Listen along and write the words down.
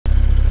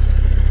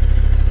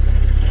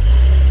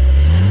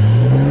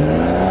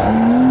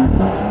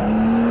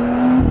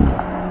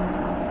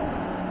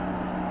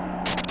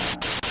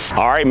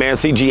right, man,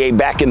 CGA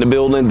back in the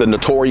building, the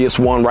notorious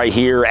one right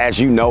here. As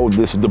you know,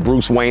 this is the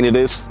Bruce Wayne of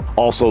this,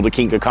 also the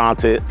king of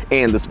content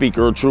and the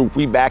speaker of truth.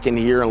 We back in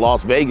here in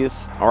Las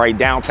Vegas, all right,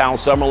 downtown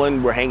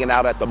Summerlin. We're hanging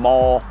out at the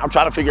mall. I'm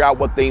trying to figure out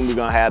what theme we're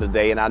gonna have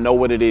today, and I know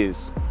what it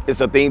is. It's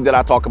a theme that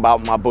I talk about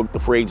in my book, The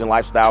Free Agent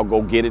Lifestyle.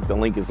 Go get it. The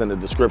link is in the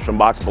description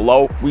box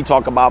below. We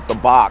talk about the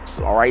box,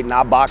 all right?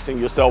 Not boxing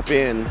yourself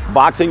in.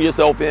 Boxing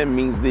yourself in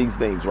means these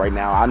things right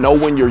now. I know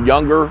when you're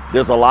younger,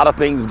 there's a lot of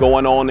things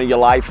going on in your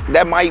life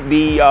that might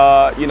be,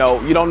 you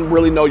know, you don't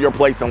really know your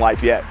place in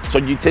life yet. So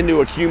you tend to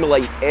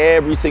accumulate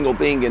every single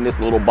thing in this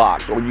little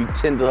box, or you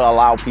tend to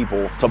allow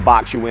people to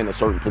box you in a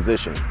certain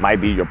position. Might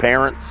be your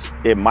parents.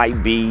 It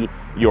might be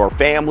your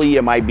family,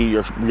 it might be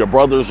your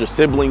brothers, your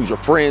siblings, your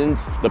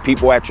friends, the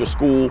people at your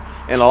school.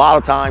 And a lot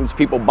of times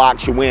people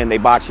box you in. They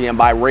box you in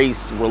by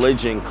race,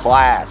 religion,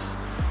 class,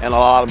 and a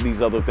lot of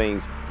these other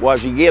things. Well,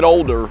 as you get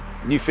older,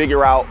 you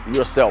figure out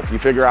yourself. You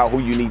figure out who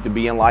you need to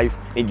be in life,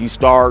 and you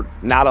start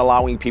not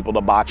allowing people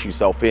to box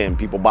yourself in.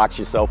 People box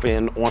yourself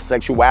in on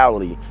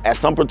sexuality. At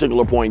some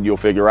particular point, you'll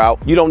figure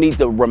out you don't need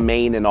to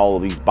remain in all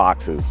of these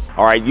boxes,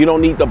 all right? You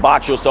don't need to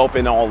box yourself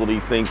in all of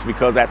these things,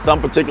 because at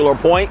some particular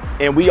point,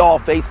 and we all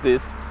face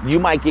this, you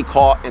might get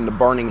caught in the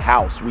burning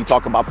house. We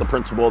talk about the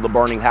principle of the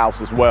burning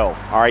house as well,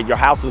 all right? Your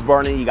house is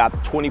burning. You got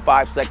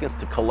 25 seconds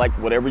to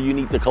collect whatever you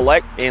need to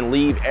collect and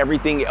leave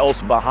everything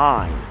else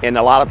behind. And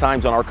a lot of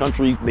times in our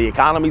country, the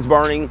economy's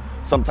burning.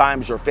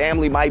 Sometimes your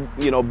family might,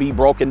 you know, be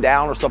broken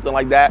down or something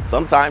like that.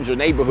 Sometimes your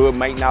neighborhood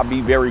might not be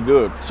very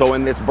good. So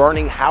in this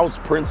burning house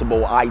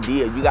principle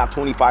idea, you got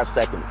 25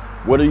 seconds.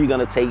 What are you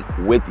gonna take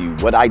with you?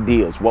 What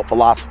ideas, what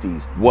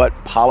philosophies, what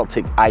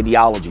politic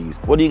ideologies?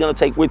 What are you gonna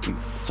take with you?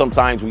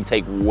 Sometimes we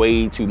take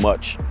way too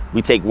much.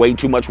 We take way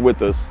too much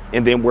with us,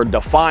 and then we're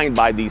defined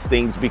by these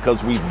things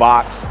because we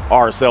box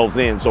ourselves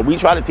in. So we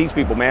try to teach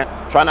people, man,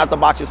 try not to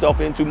box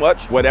yourself in too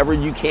much. Whatever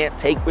you can't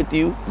take with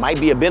you might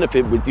be a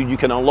benefit with you. You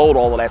can unload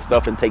all of that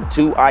stuff and take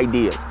 2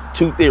 ideas,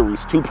 2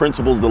 theories, 2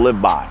 principles to live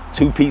by,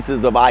 2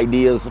 pieces of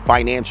ideas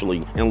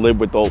financially, and live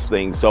with those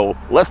things. So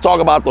let's talk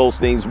about those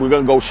things. We're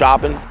gonna go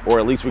shopping, or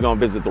at least we're gonna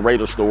visit the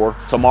Raider store.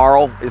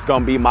 Tomorrow is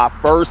gonna be my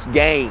first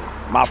game.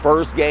 My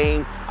first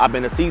game. I've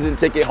been a season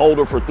ticket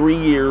holder for 3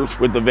 years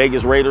with the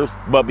Vegas Raiders,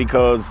 but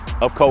because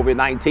of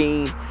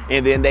COVID-19,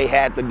 and then they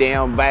had the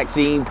damn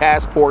vaccine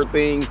passport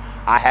thing,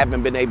 I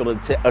haven't been able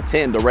to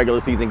attend a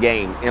regular season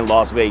game in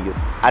Las Vegas.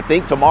 I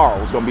think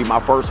tomorrow is gonna be my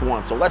first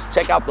one. So let's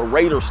check out the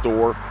Raider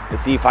store and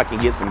see if I can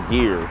get some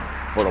gear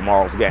for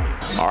tomorrow's game.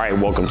 All right,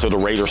 welcome to the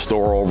Raider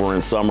store over in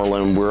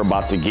Summerlin. We're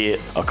about to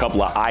get a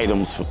couple of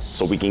items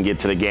so we can get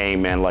to the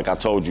game, man. Like I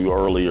told you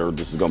earlier,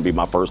 this is gonna be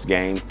my first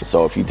game.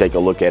 So if you take a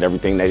look at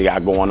everything they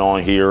got going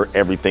on here,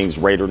 everything's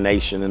Raider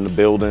Nation in the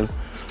building.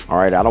 All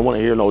right, I don't want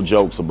to hear no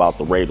jokes about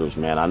the Raiders,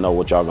 man. I know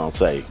what y'all gonna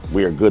say.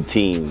 We're a good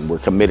team. We're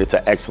committed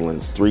to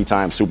excellence.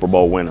 3-time Super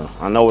Bowl winner.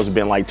 I know it's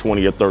been like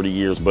 20 or 30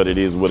 years, but it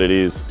is what it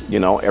is. You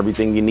know,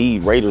 everything you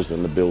need, Raiders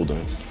in the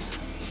building.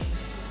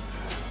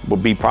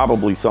 Would be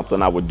probably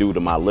something I would do to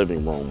my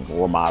living room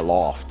or my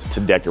loft to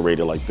decorate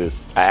it like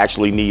this. I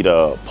actually need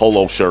a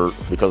polo shirt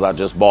because I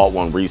just bought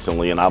one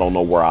recently and I don't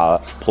know where I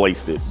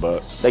placed it,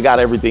 but they got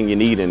everything you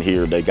need in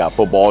here. They got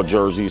football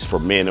jerseys for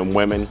men and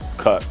women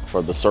cut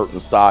for the certain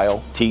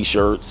style,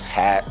 t-shirts,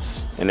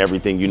 hats, and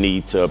everything you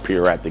need to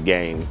appear at the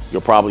game.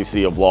 You'll probably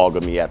see a vlog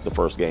of me at the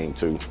first game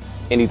too.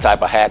 Any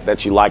type of hat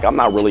that you like. I'm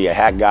not really a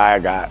hat guy.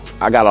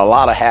 I got a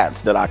lot of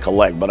hats that I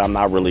collect, but I'm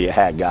not really a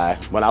hat guy.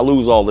 When I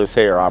lose all this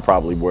hair, I'll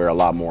probably wear a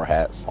lot more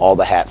hats. All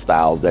the hat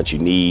styles that you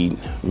need,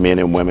 men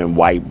and women,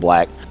 white,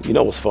 black. You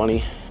know what's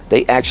funny?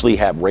 They actually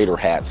have Raider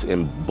hats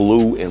in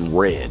blue and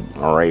red,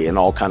 all right, and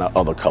all kind of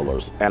other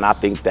colors. And I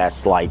think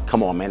that's like,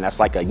 come on, man,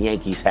 that's like a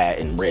Yankees hat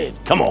in red.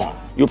 Come on.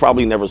 You'll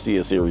probably never see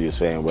a Sirius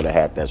fan with a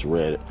hat that's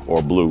red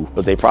or blue,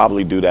 but they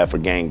probably do that for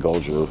gang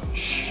culture.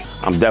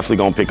 I'm definitely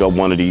gonna pick up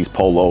one of these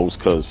polos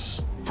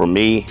because for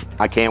me,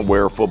 I can't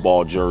wear a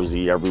football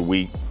jersey every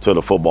week to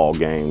the football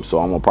game. So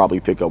I'm gonna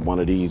probably pick up one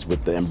of these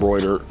with the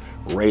embroidered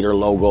Raider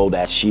logo,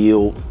 that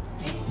shield,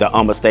 the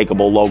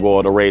unmistakable logo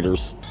of the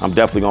Raiders. I'm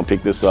definitely gonna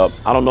pick this up.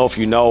 I don't know if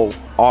you know,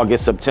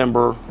 August,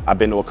 September, I've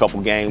been to a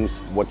couple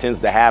games. What tends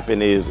to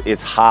happen is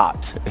it's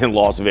hot in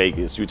Las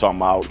Vegas. You're talking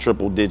about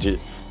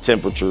triple-digit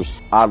temperatures.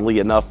 Oddly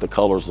enough, the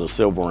colors are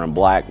silver and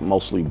black,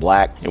 mostly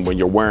black. And when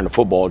you're wearing a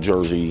football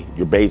jersey,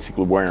 you're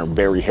basically wearing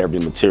very heavy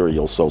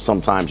material. So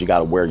sometimes you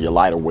gotta wear your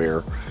lighter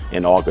wear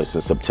in August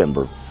and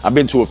September. I've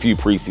been to a few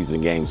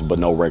preseason games, but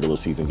no regular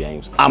season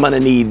games. I'm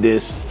gonna need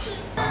this.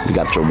 You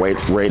got your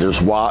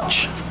Raiders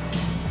watch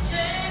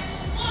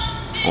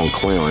on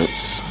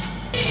clearance.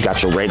 You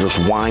got your Raiders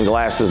wine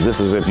glasses.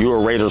 This is, if you're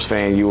a Raiders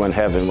fan, you in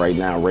heaven right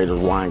now. Raiders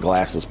wine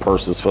glasses,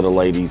 purses for the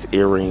ladies,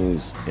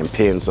 earrings and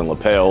pins and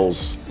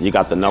lapels. You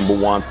got the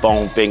 #1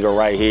 foam finger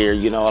right here,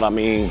 you know what I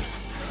mean?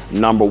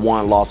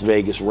 #1 Las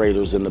Vegas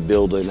Raiders in the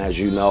building. As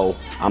you know,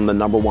 I'm the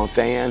 #1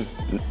 fan.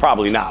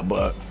 Probably not,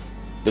 but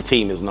the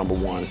team is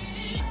 #1.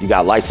 You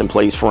got license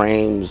plate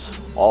frames,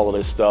 all of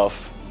this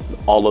stuff,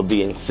 all of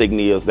the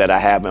insignias that I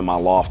have in my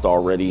loft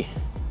already.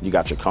 You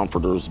got your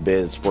comforters,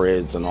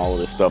 bedspreads, and all of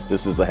this stuff.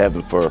 This is a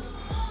heaven for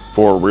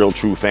a real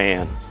true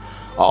fan.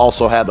 I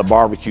also had the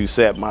barbecue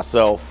set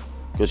myself,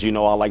 because you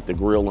know I like to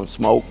grill and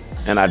smoke.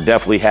 And I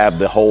definitely have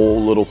the whole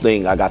little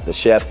thing. I got the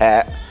chef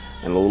hat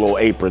and the little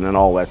apron and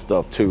all that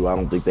stuff too. I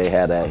don't think they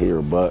had that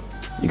here, but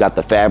you got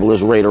the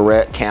fabulous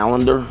Raiderette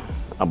calendar.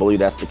 I believe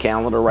that's the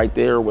calendar right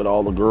there with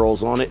all the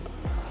girls on it.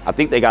 I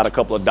think they got a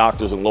couple of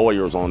doctors and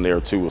lawyers on there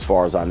too, as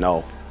far as I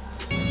know.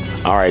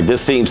 All right,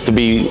 this seems to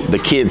be the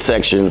kid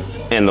section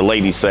and the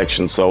lady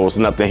section, so it's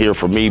nothing here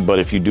for me, but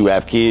if you do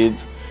have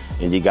kids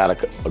and you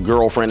got a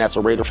girlfriend that's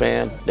a Raider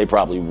fan, they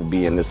probably will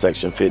be in this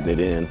section fitting it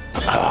in.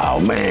 Oh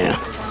man.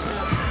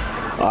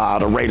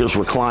 The Raiders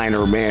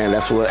recliner, man,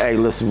 that's what, hey,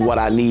 listen, what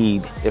I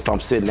need if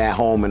I'm sitting at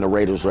home and the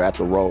Raiders are at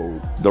the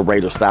road. The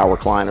Raider style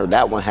recliner,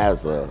 that one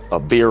has a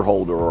beer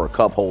holder or a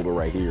cup holder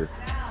right here.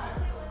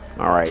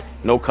 All right,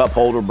 no cup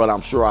holder, but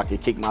I'm sure I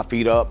could kick my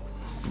feet up,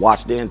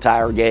 watch the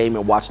entire game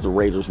and watch the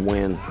Raiders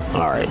win.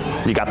 All right,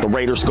 you got the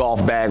Raiders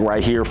golf bag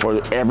right here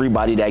for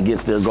everybody that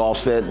gets their golf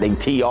set. They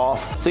tee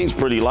off, seems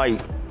pretty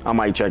light. I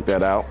might check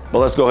that out. But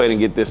let's go ahead and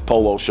get this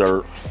polo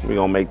shirt. We're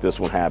gonna make this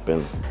one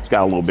happen. It's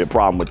got a little bit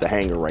problem with the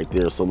hanger right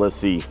there, so let's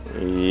see.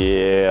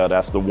 Yeah,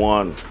 that's the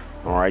one.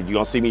 All right, you're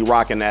gonna see me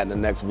rocking that in the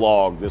next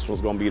vlog. This one's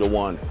gonna be the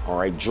one. All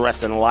right,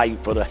 dressing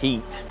light for the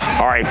heat.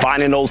 All right,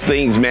 finding those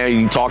things, man,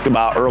 you talked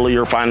about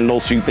earlier, finding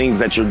those few things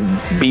that you'd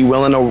be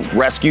willing to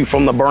rescue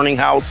from the burning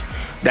house.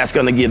 That's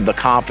gonna give the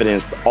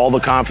confidence, all the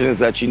confidence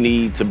that you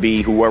need to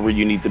be whoever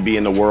you need to be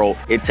in the world.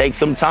 It takes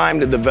some time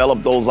to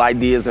develop those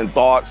ideas and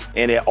thoughts,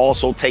 and it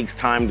also takes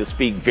time to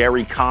speak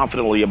very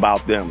confidently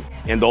about them.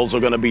 And those are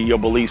gonna be your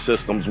belief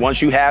systems.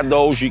 Once you have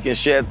those, you can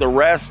shed the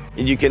rest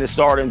and you can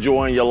start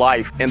enjoying your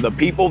life. And the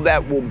people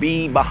that will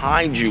be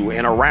behind you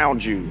and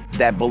around you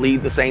that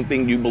believe the same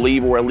thing you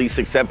believe, or at least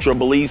accept your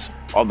beliefs,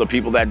 are the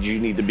people that you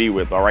need to be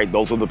with, all right?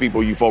 Those are the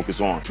people you focus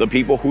on. The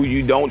people who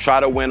you don't try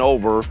to win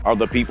over are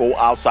the people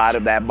outside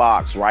of that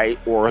box,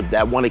 right? Or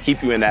that want to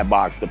keep you in that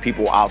box. The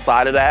people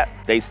outside of that,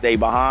 they stay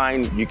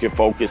behind. You can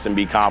focus and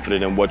be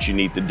confident in what you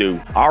need to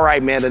do. All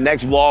right, man, the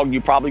next vlog, you're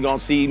probably gonna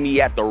see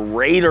me at the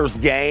Raiders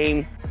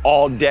game,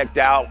 all decked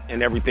out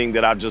and everything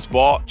that I just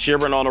bought,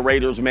 cheering on the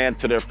Raiders, man,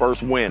 to their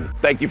first win.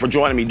 Thank you for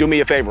joining me. Do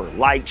me a favor,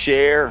 like,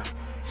 share,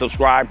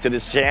 subscribe to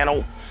this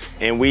channel,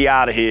 and we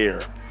out of here.